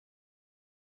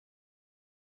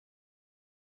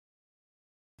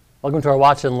Welcome to our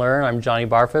Watch and Learn. I'm Johnny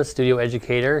Barfus, studio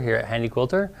educator here at Handi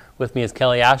Quilter. With me is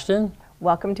Kelly Ashton.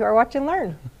 Welcome to our Watch and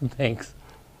Learn. Thanks.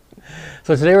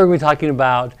 So today we're going to be talking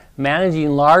about managing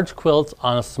large quilts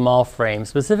on a small frame,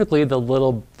 specifically the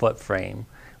little foot frame.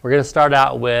 We're going to start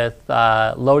out with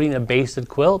loading a basted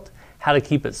quilt, how to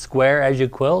keep it square as you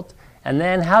quilt, and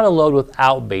then how to load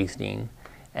without basting.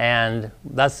 And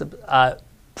that's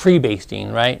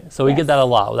pre-basting, right? So we get that a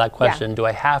lot with that question. Yeah. Do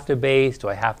I have to baste? Do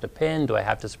I have to pin? Do I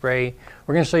have to spray?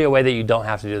 We're going to show you a way that you don't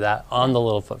have to do that on the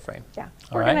little foot frame. Yeah,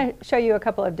 we're going to show you a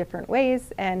couple of different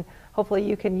ways, and hopefully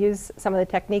you can use some of the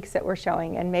techniques that we're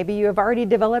showing, and maybe you have already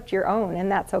developed your own, and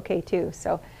that's okay too.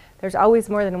 So there's always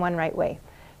more than one right way.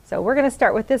 So we're going to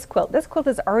start with this quilt. This quilt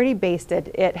is already basted.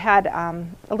 It had a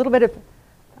little bit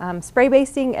of spray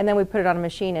basting, and then we put it on a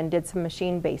machine and did some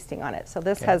machine basting on it. So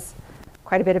this has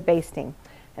quite a bit of basting.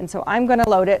 And so I'm going to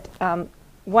load it.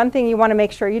 One thing you want to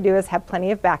make sure you do is have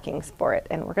plenty of backings for it,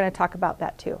 and we're going to talk about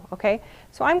that too, okay?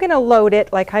 So I'm going to load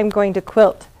it like I'm going to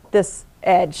quilt this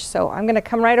edge. So I'm going to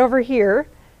come right over here.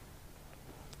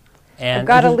 And I've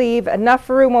got to leave enough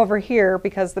room over here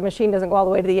because the machine doesn't go all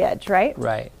the way to the edge, right?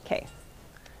 Right. Okay.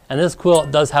 And this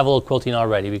quilt does have a little quilting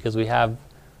already because we have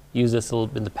used this a little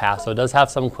bit in the past, so it does have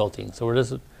some quilting. So we're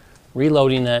just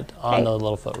reloading it on the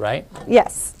little foot, right?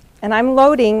 Yes. And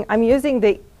I'm using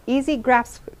the Easy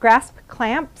Grasp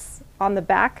clamps on the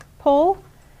back pole.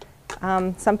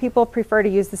 Some people prefer to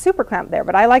use the super clamp there,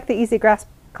 but I like the Easy Grasp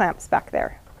clamps back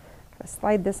there. I'm going to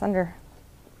slide this under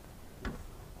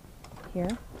here.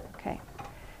 Okay.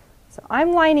 So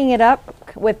I'm lining it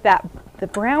up with the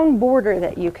brown border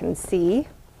that you can see.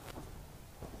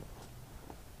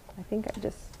 I think I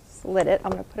just slid it.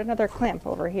 I'm going to put another clamp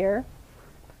over here.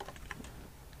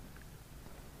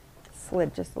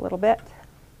 Slid just a little bit.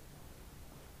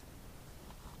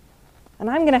 And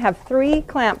I'm going to have 3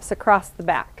 clamps across the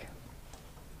back.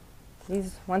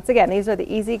 These, once again, these are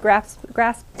the Easy Grasp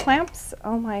clamps.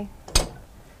 Oh my.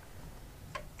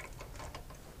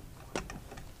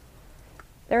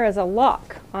 There is a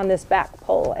lock on this back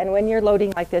pole, and when you're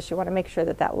loading like this, you want to make sure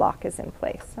that that lock is in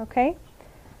place, okay?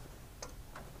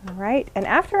 All right, and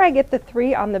after I get the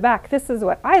 3 on the back, this is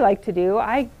what I like to do.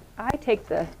 I take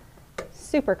the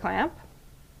super clamp,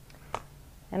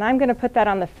 and I'm going to put that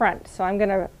on the front. So I'm going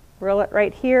to roll it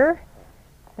right here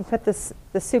and put the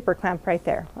super clamp right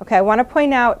there. Okay, I want to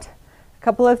point out a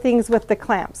couple of things with the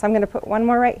clamps. I'm going to put one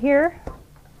more right here.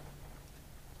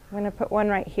 I'm going to put one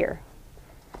right here.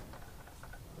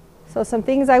 So some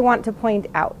things I want to point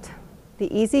out.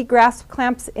 The Easy Grasp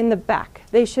clamps in the back,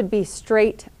 they should be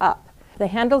straight up. The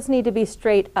handles need to be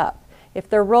straight up. If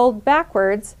they're rolled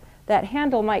backwards, that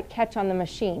handle might catch on the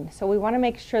machine. So we want to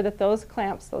make sure that those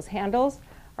clamps, those handles,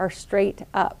 are straight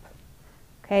up.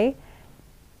 Okay?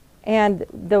 And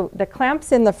the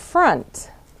clamps in the front,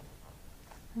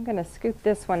 I'm going to scoot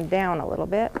this one down a little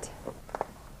bit.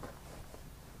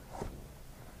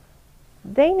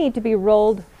 They need to be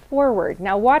rolled forward.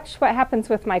 Now watch what happens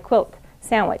with my quilt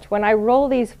sandwich. When I roll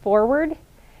these forward,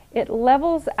 it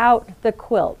levels out the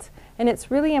quilt. And it's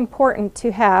really important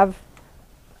to have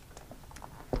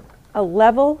a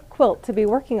level quilt to be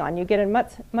working on. You get a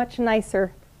much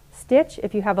nicer stitch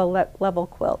if you have a level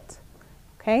quilt.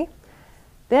 Okay?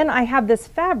 Then I have this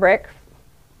fabric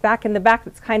back in the back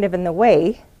that's kind of in the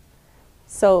way.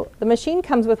 So the machine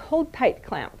comes with hold tight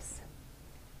clamps.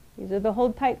 These are the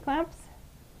hold tight clamps.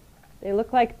 They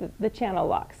look like the channel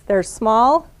locks. They're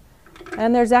small,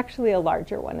 and there's actually a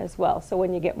larger one as well. So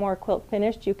when you get more quilt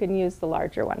finished, you can use the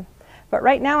larger one. But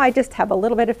right now I just have a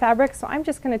little bit of fabric, so I'm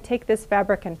just going to take this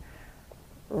fabric and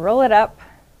roll it up,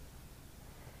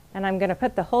 and I'm going to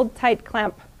put the hold tight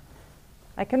clamp.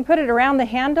 I can put it around the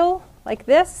handle like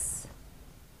this,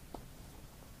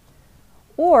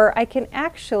 or I can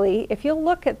actually, if you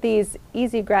look at these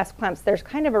Easy Grasp clamps, there's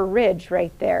kind of a ridge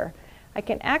right there. I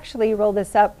can actually roll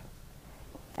this up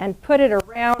and put it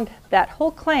around that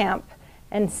whole clamp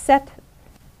and set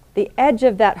the edge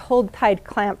of that hold tight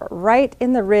clamp right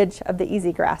in the ridge of the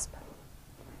Easy Grasp,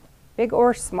 big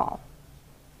or small.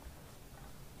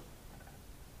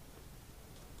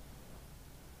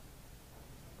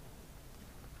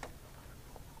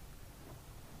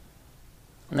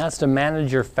 And that's to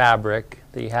manage your fabric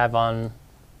that you have on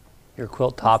your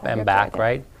quilt top and back,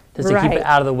 right? Just to keep it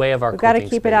out of the way of our quilting space. We've got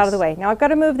to keep it out of the way. Now I've got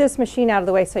to move this machine out of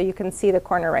the way so you can see the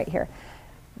corner right here.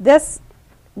 This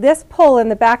pull in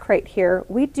the back right here,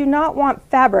 we do not want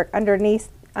fabric underneath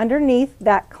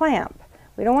that clamp.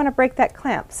 We don't want to break that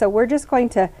clamp. So we're just going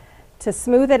to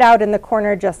smooth it out in the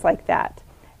corner just like that.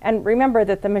 And remember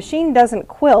that the machine doesn't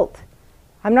quilt.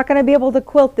 I'm not going to be able to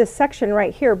quilt this section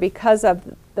right here because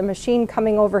of the machine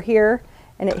coming over here,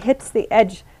 and it hits the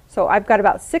edge So I've got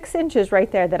about 6 inches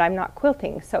right there that I'm not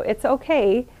quilting. So it's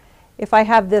okay if I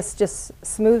have this just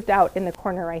smoothed out in the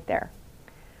corner right there.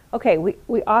 Okay,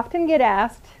 we often get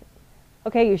asked,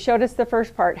 okay, you showed us the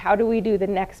first part, how do we do the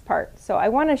next part? So I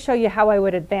want to show you how I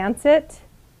would advance it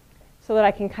so that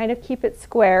I can kind of keep it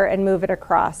square and move it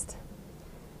across.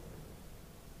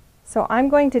 So I'm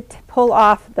going to pull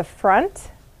off the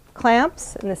front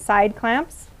clamps and the side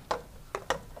clamps.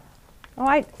 Oh,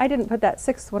 I didn't put that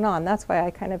 6th one on. That's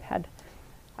why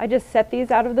I just set these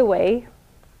out of the way.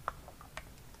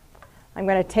 I'm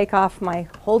going to take off my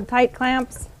hold tight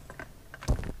clamps.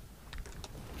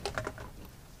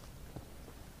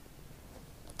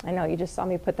 I know you just saw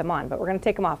me put them on, but we're going to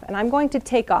take them off. And I'm going to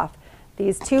take off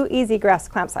these 2 easy grass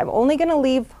clamps. I'm only going to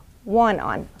leave one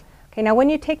on. Okay, now when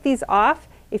you take these off,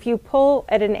 if you pull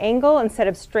at an angle instead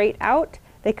of straight out,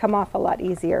 they come off a lot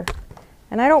easier.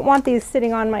 And I don't want these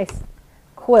sitting on my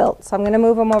quilt, so I'm going to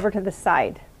move them over to the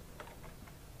side.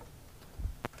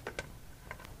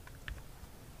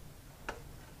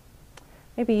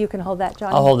 Maybe you can hold that,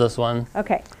 John. I'll hold this one.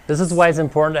 Okay. This is why it's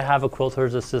important to have a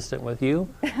quilter's assistant with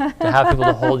you, to have people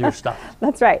to hold your stuff.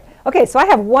 That's right. Okay, so I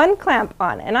have one clamp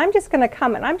on, and I'm just going to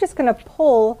come and I'm just going to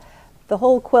pull the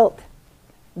whole quilt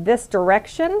this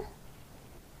direction.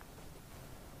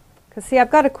 Because see, I've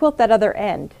got to quilt that other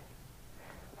end.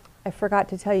 I forgot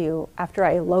to tell you, after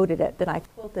I loaded it, then I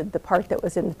quilted the part that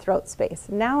was in the throat space.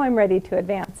 Now I'm ready to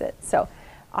advance it. So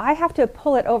I have to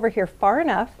pull it over here far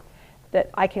enough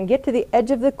that I can get to the edge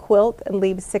of the quilt and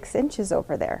leave 6 inches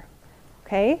over there.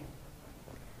 Okay?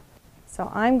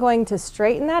 So I'm going to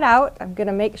straighten that out. I'm going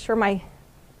to make sure my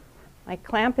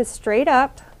clamp is straight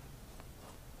up.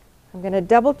 I'm going to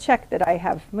double check that I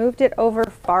have moved it over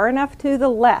far enough to the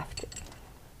left.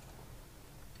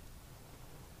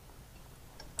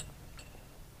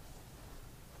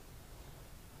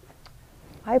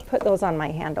 I put those on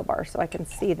my handlebar so I can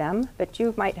see them, but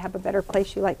you might have a better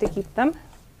place you like to keep them.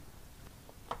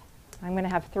 I'm going to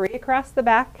have 3 across the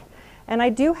back, and I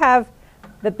do have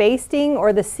the basting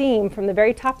or the seam from the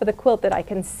very top of the quilt that I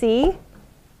can see,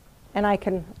 and I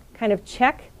can kind of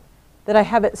check that I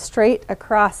have it straight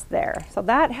across there. So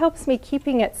that helps me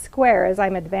keeping it square as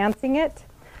I'm advancing it.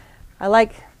 I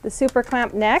like the super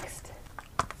clamp next.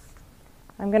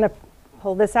 I'm going to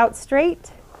pull this out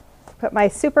straight, put my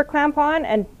super clamp on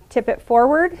and tip it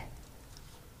forward.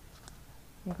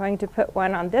 I'm going to put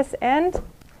one on this end,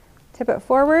 tip it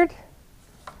forward.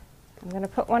 I'm going to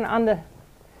put one on the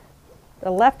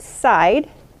left side.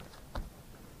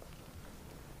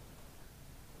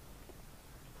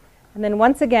 And then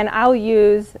once again, I'll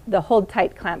use the hold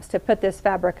tight clamps to put this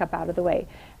fabric up out of the way.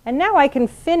 And now I can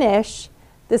finish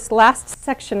this last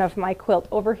section of my quilt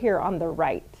over here on the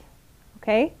right.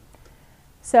 Okay?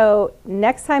 So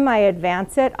next time I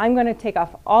advance it, I'm going to take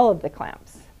off all of the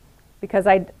clamps because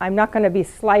I'm not going to be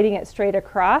sliding it straight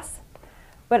across.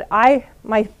 But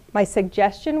my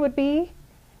suggestion would be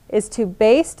is to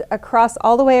baste across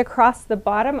all the way across the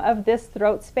bottom of this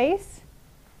throat space.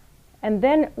 And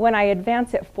then when I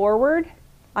advance it forward,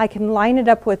 I can line it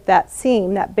up with that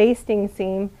seam, that basting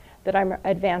seam that I'm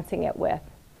advancing it with.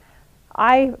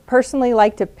 I personally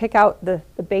like to pick out the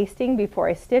basting before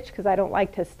I stitch because I don't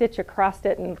like to stitch across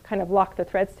it and kind of lock the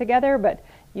threads together, but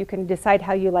you can decide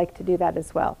how you like to do that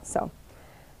as well. So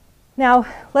now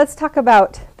let's talk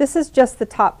about, this is just the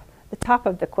top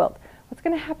of the quilt. What's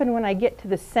going to happen when I get to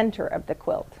the center of the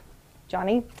quilt?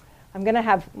 Johnny, I'm going to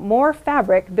have more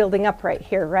fabric building up right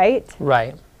here, right?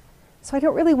 Right. So I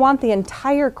don't really want the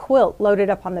entire quilt loaded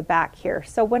up on the back here.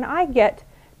 So when I get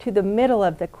to the middle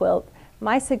of the quilt,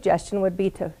 my suggestion would be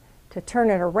to turn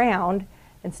it around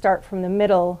and start from the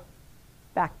middle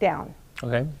back down.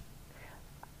 Okay.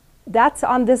 That's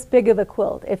on this big of a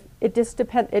quilt. It just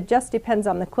depends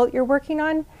on the quilt you're working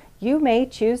on. You may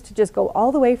choose to just go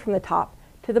all the way from the top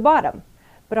to the bottom.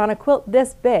 But on a quilt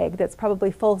this big, that's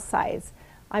probably full size,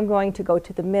 I'm going to go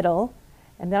to the middle,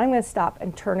 and then I'm going to stop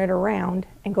and turn it around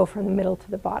and go from the middle to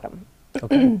the bottom.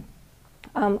 Okay.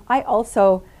 I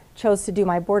also chose to do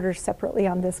my borders separately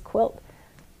on this quilt.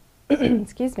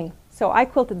 Excuse me. So I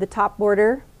quilted the top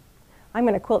border. I'm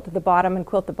going to quilt to the bottom and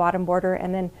quilt the bottom border.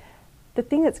 And then the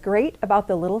thing that's great about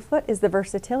the little foot is the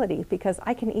versatility, because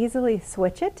I can easily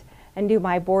switch it and do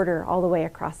my border all the way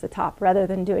across the top rather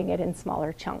than doing it in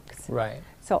smaller chunks. Right.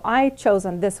 So I chose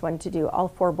on this one to do all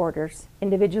 4 borders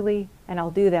individually, and I'll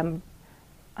do them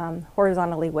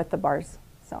horizontally with the bars.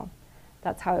 So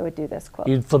that's how I would do this quilt.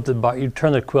 You'd flip you'd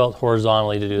turn the quilt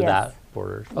horizontally to do Yes. that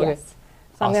borders. Okay. Yes.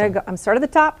 So Awesome. I'm going to go, I'm start at the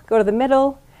top, go to the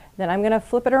middle, then I'm going to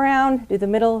flip it around, do the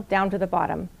middle down to the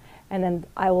bottom, and then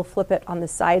I will flip it on the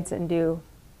sides and do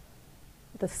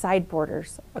the side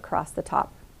borders across the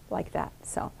top. like that.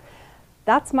 So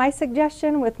that's my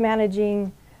suggestion with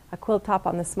managing a quilt top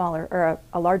on the smaller, or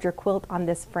a larger quilt on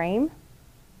this frame.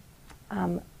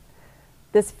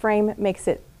 This frame makes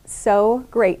it so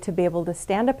great to be able to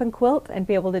stand up and quilt and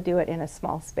be able to do it in a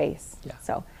small space. Yeah.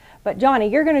 So, but Johnny,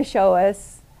 you're going to show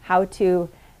us how to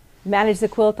manage the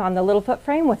quilt on the little foot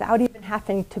frame without even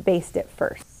having to baste it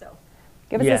first. So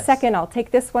give us a second. I'll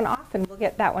take this one off and we'll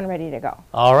get that one ready to go.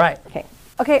 All right. Okay.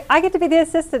 Okay, I get to be the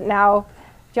assistant now.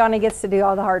 Johnny gets to do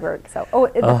all the hard work. So,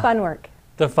 the fun work.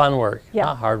 The fun work, Yeah.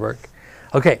 not hard work.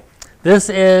 Okay, this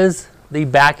is the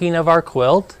backing of our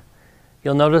quilt.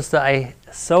 You'll notice that I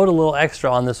sewed a little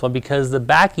extra on this one because the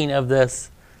backing of this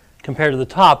compared to the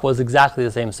top was exactly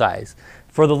the same size.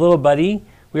 For the little buddy,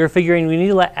 we were figuring we need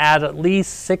to add at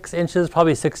least 6 inches,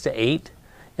 probably 6 to 8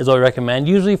 is what we recommend.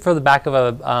 Usually for the back of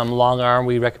a long arm,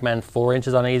 we recommend 4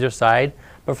 inches on either side.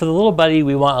 But for the little buddy,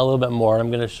 we want a little bit more. I'm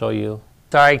going to show you.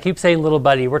 Sorry, I keep saying little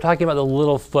buddy. We're talking about the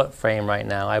little foot frame right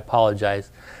now. I apologize.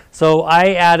 So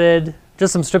I added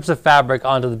just some strips of fabric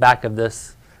onto the back of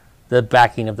this, the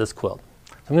backing of this quilt.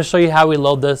 So I'm going to show you how we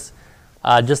load this,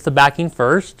 just the backing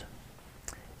first.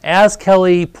 As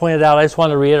Kelly pointed out, I just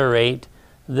want to reiterate,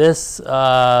 this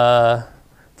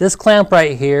clamp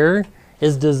right here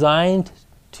is designed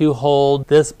to hold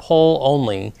this pole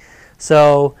only.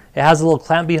 So it has a little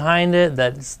clamp behind it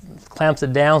that clamps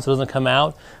it down so it doesn't come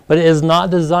out, but it is not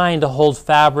designed to hold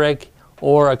fabric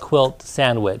or a quilt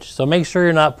sandwich. So make sure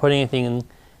you're not putting anything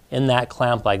in that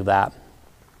clamp like that.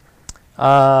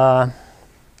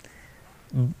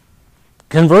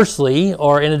 Conversely,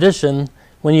 or in addition,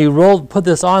 when you put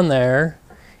this on there,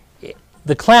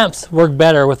 the clamps work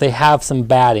better if they have some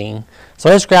batting.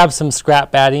 So I just grabbed some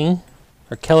scrap batting,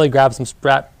 or Kelly grabbed some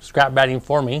scrap batting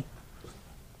for me.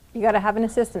 You got to have an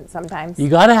assistant sometimes. You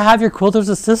got to have your quilter's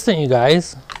assistant, you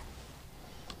guys,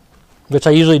 which I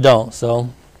usually don't. So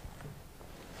I'm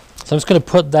just going to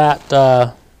put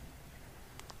that,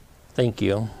 thank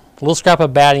you, a little scrap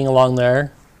of batting along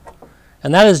there.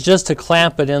 And that is just to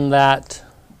clamp it in that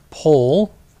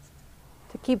pole.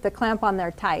 To keep the clamp on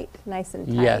there tight, nice and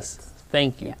tight. Yes,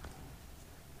 thank you. Yeah.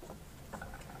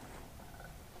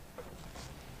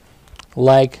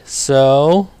 Like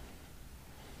so.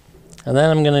 And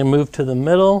then I'm going to move to the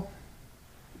middle.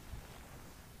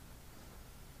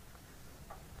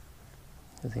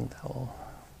 I think that will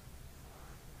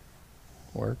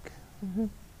work. Mm-hmm.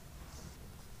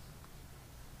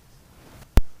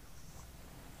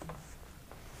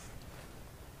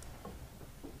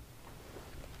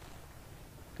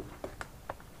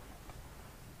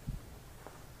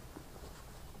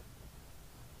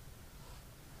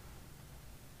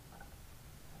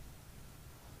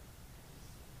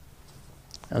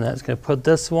 And that's going to put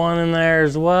this one in there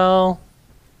as well.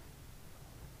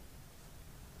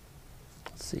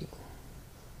 Let's see.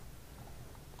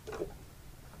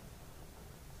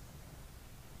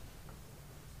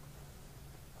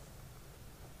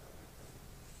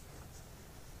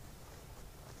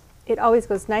 It always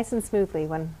goes nice and smoothly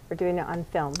when we're doing it on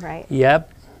film, right?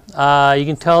 Yep. You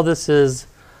can tell this is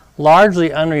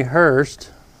largely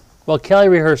unrehearsed. Well, Kelly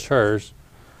rehearsed hers,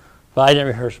 but I didn't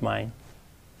rehearse mine.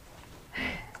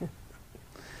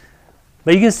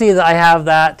 But you can see that I have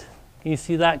that. Can you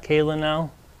see that, Kaylin,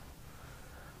 now?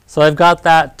 So I've got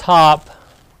that top,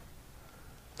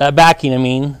 that backing, I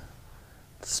mean,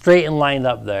 straight and lined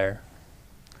up there.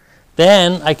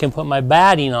 Then I can put my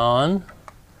batting on.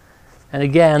 And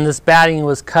again, this batting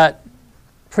was cut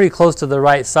pretty close to the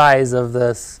right size of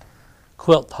this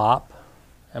quilt top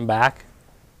and back.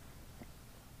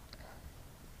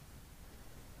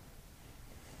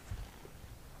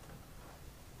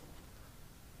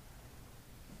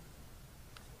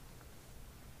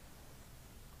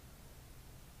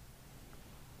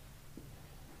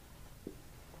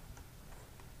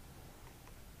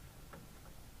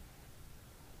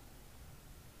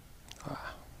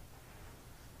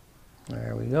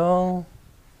 There we go.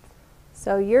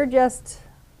 So you're just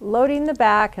loading the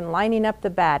back and lining up the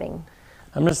batting.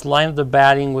 I'm just lining up the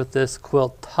batting with this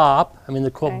quilt top,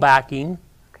 the quilt backing.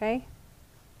 Okay.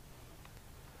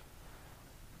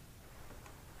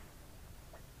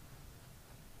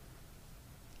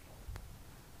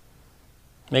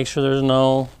 Make sure there's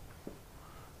no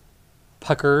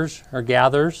puckers or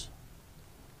gathers.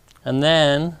 And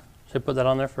then, should I put that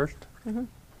on there first? Mm-hmm.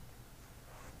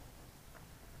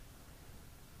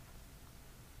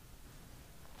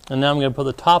 And now I'm going to put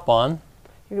the top on.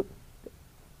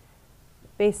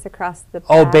 Baste across the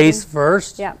batting. Oh, base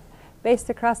first? Yeah. Baste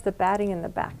across the batting and the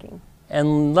backing.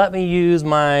 And let me use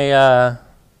my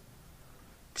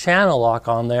channel lock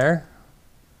on there.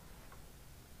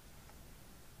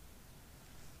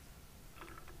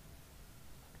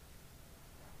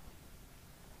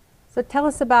 So tell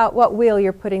us about what wheel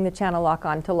you're putting the channel lock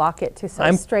on to lock it to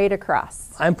straight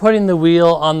across. I'm putting the wheel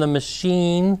on the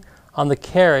machine, on the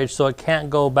carriage, so it can't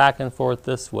go back and forth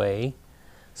this way,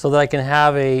 so that I can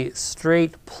have a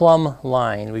straight plumb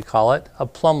line, we call it, a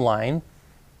plumb line.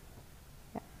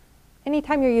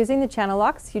 Anytime you're using the channel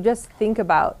locks, you just think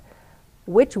about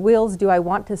which wheels do I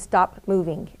want to stop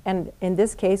moving. And in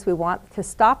this case, we want to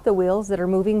stop the wheels that are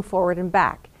moving forward and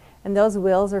back. And those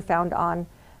wheels are found on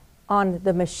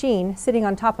the machine sitting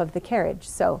on top of the carriage.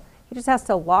 So he just has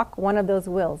to lock one of those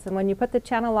wheels. And when you put the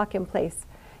channel lock in place,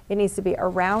 it needs to be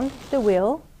around the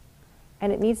wheel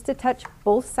and it needs to touch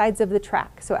both sides of the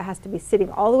track. So it has to be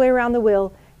sitting all the way around the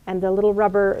wheel and the little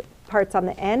rubber parts on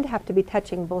the end have to be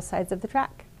touching both sides of the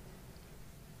track.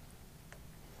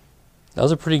 That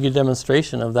was a pretty good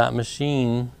demonstration of that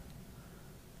machine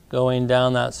going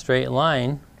down that straight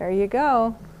line. There you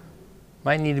go.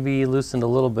 Might need to be loosened a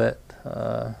little bit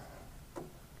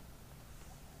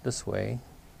this way.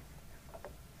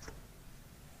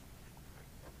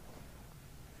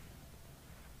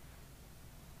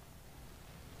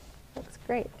 Looks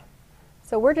great.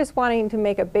 So we're just wanting to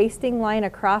make a basting line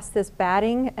across this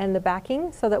batting and the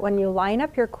backing so that when you line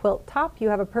up your quilt top, you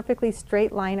have a perfectly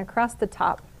straight line across the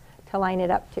top to line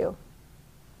it up to.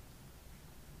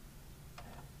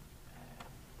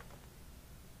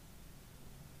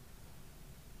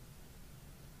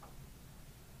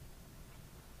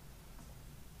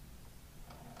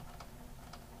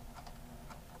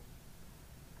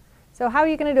 So how are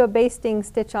you going to do a basting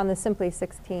stitch on the Simply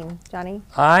 16, Johnny?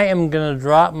 I am going to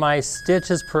drop my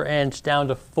stitches per inch down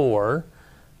to 4.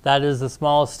 That is the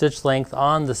smallest stitch length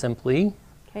on the Simply.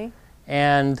 Okay.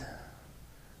 And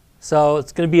so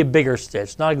it's going to be a bigger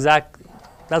stitch. Not exactly,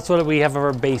 that's what we have for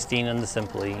our basting in the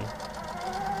Simply.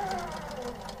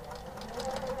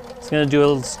 It's going to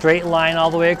do a straight line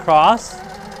all the way across.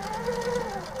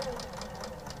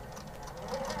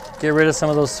 Get rid of some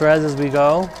of those threads as we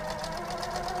go.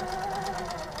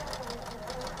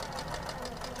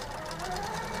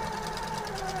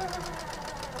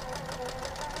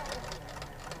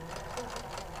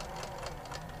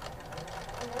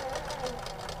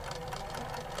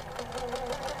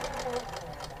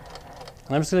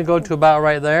 I'm just going to go to about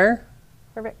right there.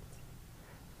 Perfect.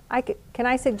 Can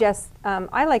I suggest,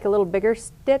 I like a little bigger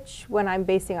stitch when I'm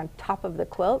basting on top of the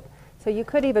quilt. So you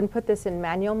could even put this in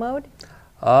manual mode.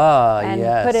 And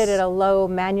yes. put it at a low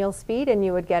manual speed and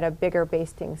you would get a bigger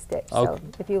basting stitch. Okay. So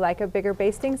if you like a bigger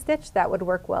basting stitch, that would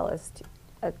work well as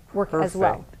Perfect.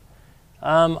 well.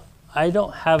 I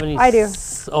don't have any. I do.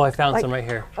 Oh, I found some right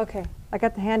here. Okay, I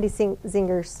got the Handi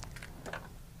zingers.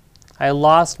 I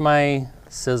lost my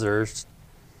scissors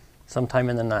sometime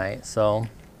in the night, so.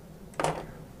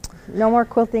 No more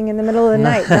quilting in the middle of the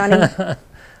night, Johnny.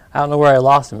 I don't know where I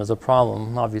lost them is a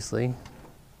problem, obviously.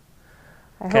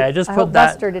 I just put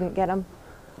that. Buster didn't get them.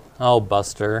 Oh,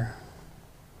 Buster.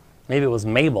 Maybe it was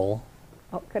Mabel.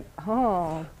 Oh,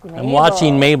 Mabel. I'm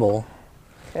watching Mabel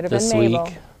this week.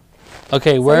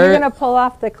 Okay, so where? You're going to pull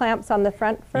off the clamps on the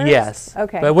front first? Yes.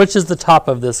 Okay. But which is the top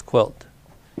of this quilt?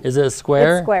 Is it a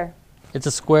square? It's square. It's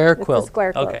a square quilt. It's a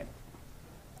square quilt. Okay.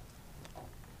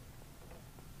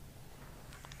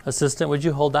 Assistant, would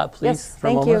you hold that, please, yes, for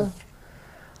a moment? Thank you.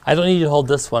 I don't need to hold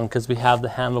this one because we have the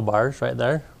handlebars right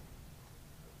there.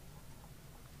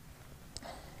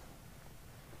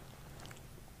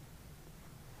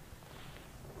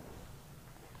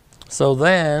 So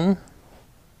then,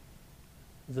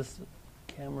 is this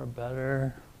camera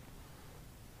better?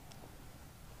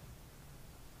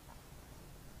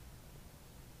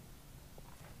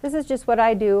 This is just what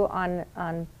I do on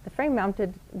the frame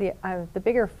mounted, the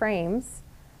bigger frames.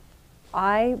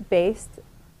 I baste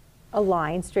a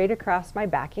line straight across my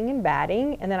backing and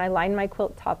batting, and then I line my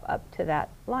quilt top up to that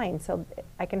line so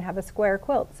I can have a square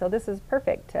quilt. So this is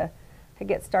perfect to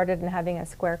get started in having a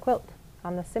square quilt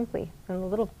on the Simply, on the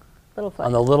little foot.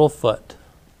 On the little foot.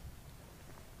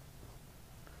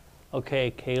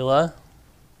 Okay, Kayla.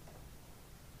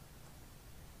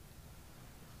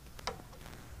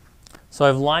 So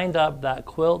I've lined up that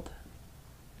quilt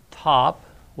top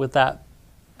with that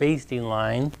basting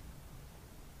line,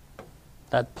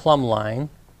 that plumb line.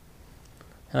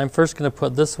 And I'm first going to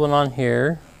put this one on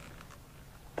here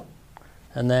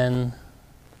and then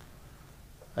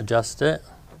adjust it.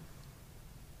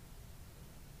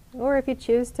 Or if you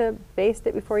choose to baste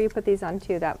it before you put these on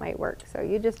too, that might work. So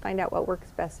you just find out what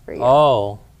works best for you.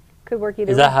 Oh. Could work either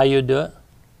way. Is that how you do it?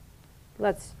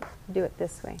 Let's do it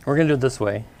this way. We're going to do it this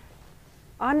way.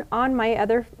 On my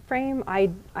other frame,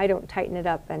 I don't tighten it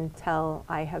up until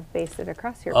I have basted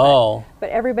across here. Oh.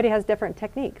 But everybody has different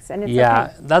techniques, and it's yeah,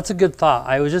 okay. that's a good thought.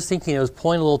 I was just thinking it was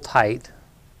pulling a little tight.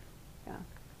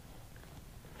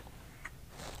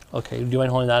 Okay, do you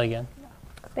mind holding that again?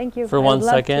 Thank you. For I'd 1 love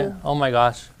second. to. Oh my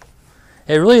gosh.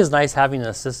 It really is nice having an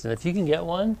assistant. If you can get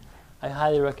one, I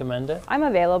highly recommend it. I'm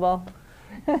available.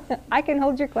 I can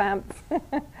hold your clamps.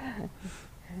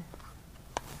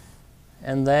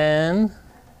 And then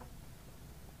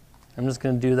I'm just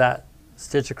going to do that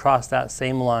stitch across that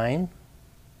same line.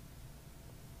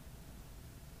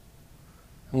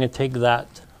 I'm going to take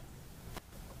that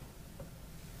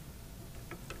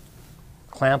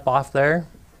clamp off there.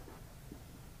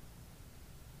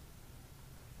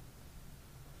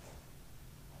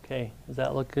 Okay, is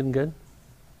that looking good?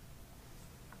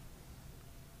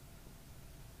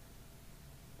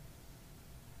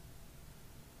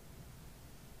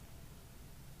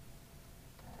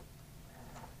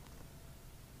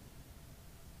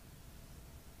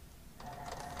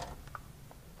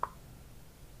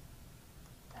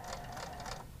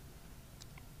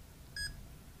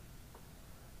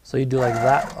 So you do like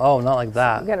that. Oh, not like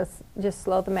that. You gotta just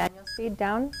slow the manual speed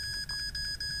down.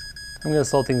 I'm going to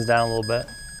slow things down a little bit.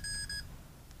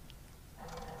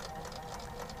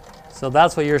 So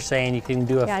that's what you're saying. You can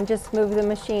do Yeah, and just move the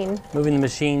machine moving the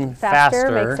machine faster.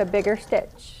 faster. Makes a bigger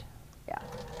stitch. Yeah.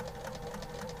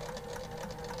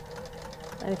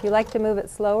 And if you like to move it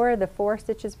slower, the 4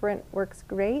 stitches sprint works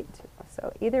great.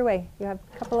 So either way, you have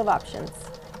a couple of options.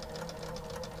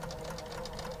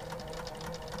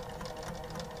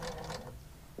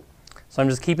 So I'm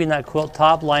just keeping that quilt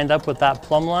top lined up with that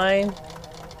plumb line,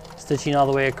 stitching all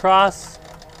the way across,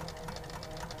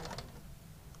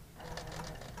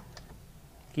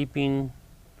 keeping.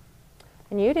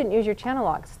 And you didn't use your channel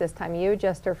locks this time. You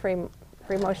just are free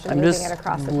motion I'm moving just it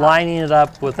across the top. lining it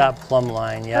up with that plumb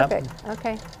line. Yep. Perfect.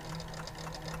 Okay.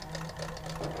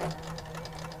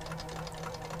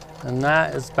 And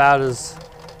that is about as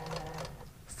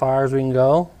far as we can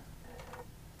go,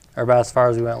 or about as far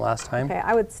as we went last time. Okay,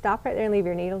 I would stop right there and leave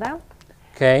your needle down.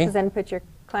 Okay. Because then put your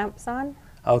clamps on.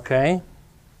 Okay.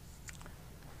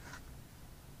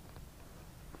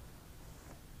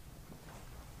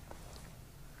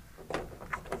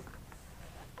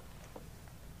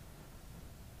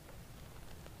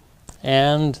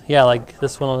 And yeah, like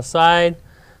this one on the side.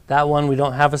 That one we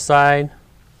don't have a side.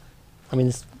 I mean,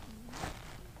 it's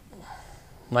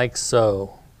like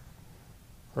so.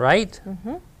 Right?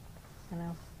 Mm-hmm. And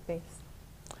I'll base.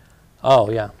 Oh,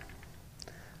 yeah.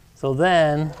 So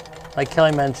then, like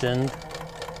Kelly mentioned,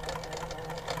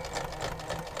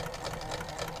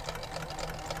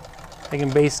 I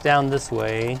can base down this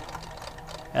way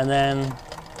and then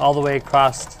all the way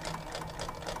across.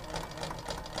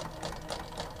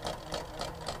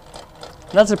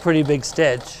 And that's a pretty big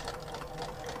stitch.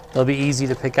 It'll be easy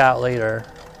to pick out later.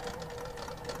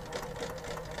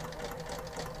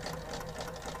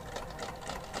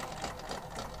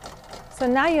 So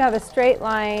now you have a straight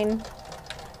line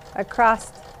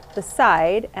across the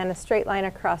side and a straight line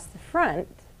across the front.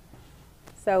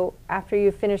 So after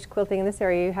you've finished quilting in this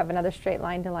area, you have another straight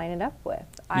line to line it up with.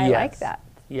 I like that.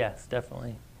 Yes,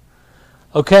 definitely.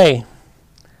 Okay,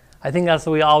 I think that's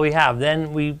all we have.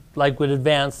 Then we would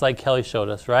advance like Kelly showed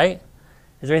us, right?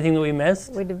 Is there anything that we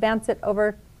missed? We'd advance it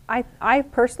over. I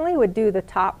personally would do the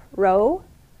top row,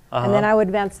 and then I would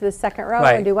advance to the second row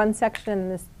and do one section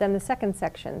and then the second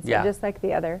section. So just like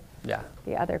the other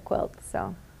quilt.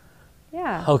 So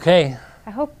yeah. Okay. I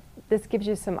hope this gives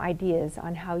you some ideas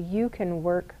on how you can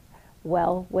work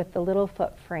well with the little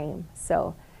foot frame.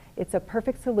 So it's a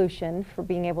perfect solution for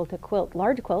being able to quilt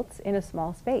large quilts in a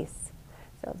small space.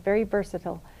 So it's very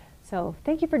versatile. So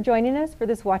thank you for joining us for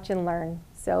this watch and learn.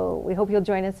 So we hope you'll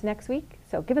join us next week.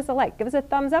 So give us a like, give us a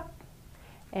thumbs up,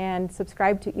 and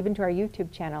subscribe to our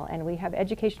YouTube channel. And we have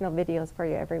educational videos for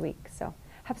you every week. So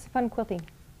have some fun quilting.